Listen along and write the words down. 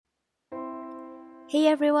Hey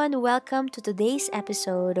everyone, welcome to today's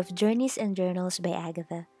episode of Journeys and Journals by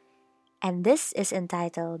Agatha. And this is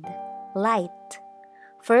entitled Light.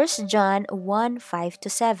 1 John 1 5 to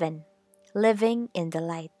 7. Living in the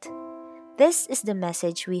Light. This is the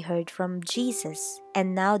message we heard from Jesus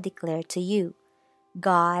and now declare to you.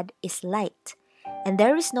 God is light, and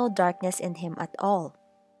there is no darkness in him at all.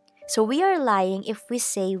 So we are lying if we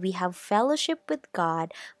say we have fellowship with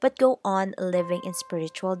God but go on living in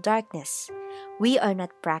spiritual darkness. We are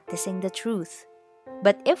not practicing the truth.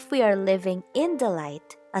 But if we are living in the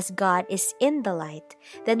light, as God is in the light,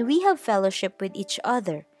 then we have fellowship with each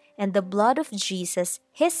other, and the blood of Jesus,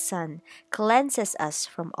 his Son, cleanses us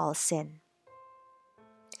from all sin.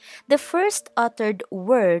 The first uttered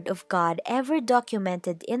word of God ever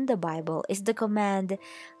documented in the Bible is the command,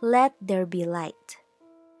 "Let there be light."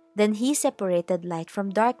 Then he separated light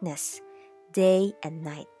from darkness, day and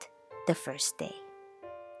night, the first day.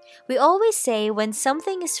 We always say when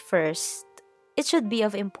something is first, it should be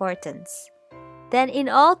of importance. Then in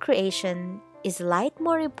all creation, is light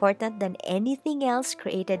more important than anything else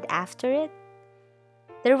created after it?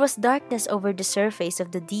 There was darkness over the surface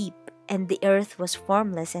of the deep, and the earth was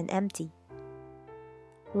formless and empty.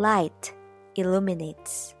 Light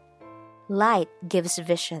illuminates. Light gives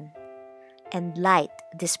vision. And light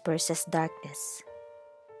disperses darkness.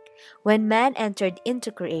 When man entered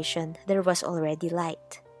into creation, there was already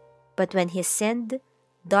light. But when he sinned,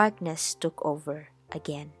 darkness took over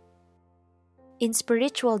again. In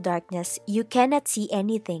spiritual darkness, you cannot see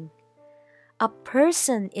anything. A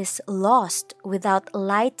person is lost without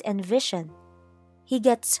light and vision. He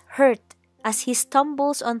gets hurt as he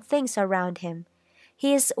stumbles on things around him.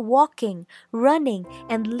 He is walking, running,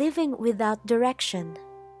 and living without direction.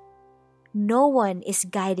 No one is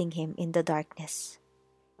guiding him in the darkness.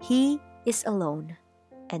 He is alone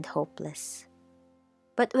and hopeless.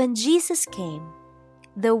 But when Jesus came,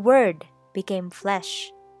 the Word became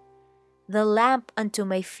flesh, the lamp unto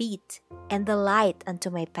my feet and the light unto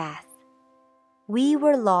my path. We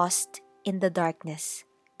were lost in the darkness,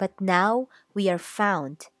 but now we are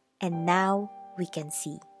found, and now we can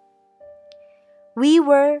see. We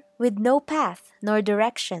were with no path nor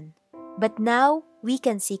direction, but now we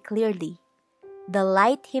can see clearly. The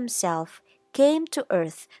light himself came to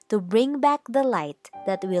earth to bring back the light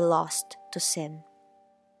that we lost to sin.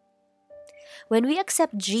 When we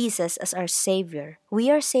accept Jesus as our Savior,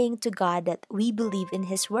 we are saying to God that we believe in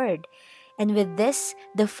His Word, and with this,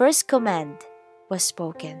 the first command was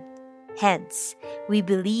spoken. Hence, we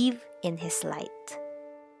believe in His light.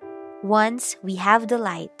 Once we have the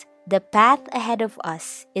light, the path ahead of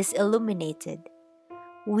us is illuminated.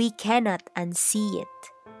 We cannot unsee it.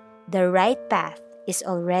 The right path is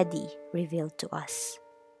already revealed to us.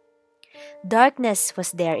 Darkness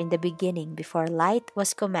was there in the beginning before light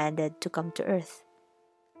was commanded to come to earth.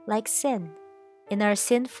 Like sin, in our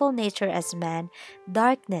sinful nature as man,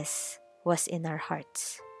 darkness was in our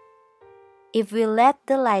hearts. If we let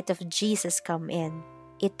the light of Jesus come in,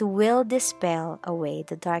 it will dispel away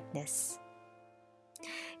the darkness.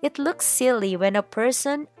 It looks silly when a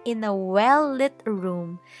person in a well-lit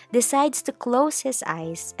room decides to close his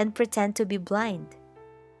eyes and pretend to be blind.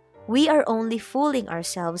 We are only fooling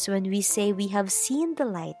ourselves when we say we have seen the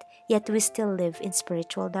light, yet we still live in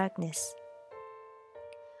spiritual darkness.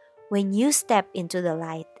 When you step into the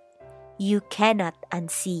light, you cannot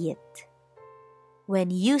unsee it.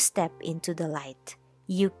 When you step into the light,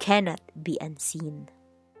 you cannot be unseen.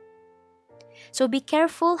 So be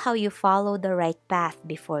careful how you follow the right path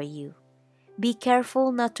before you. Be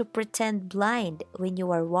careful not to pretend blind when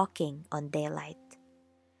you are walking on daylight.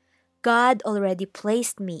 God already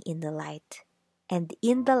placed me in the light, and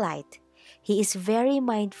in the light, He is very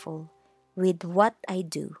mindful with what I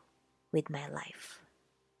do with my life.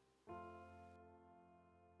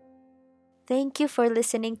 Thank you for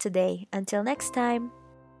listening today. Until next time.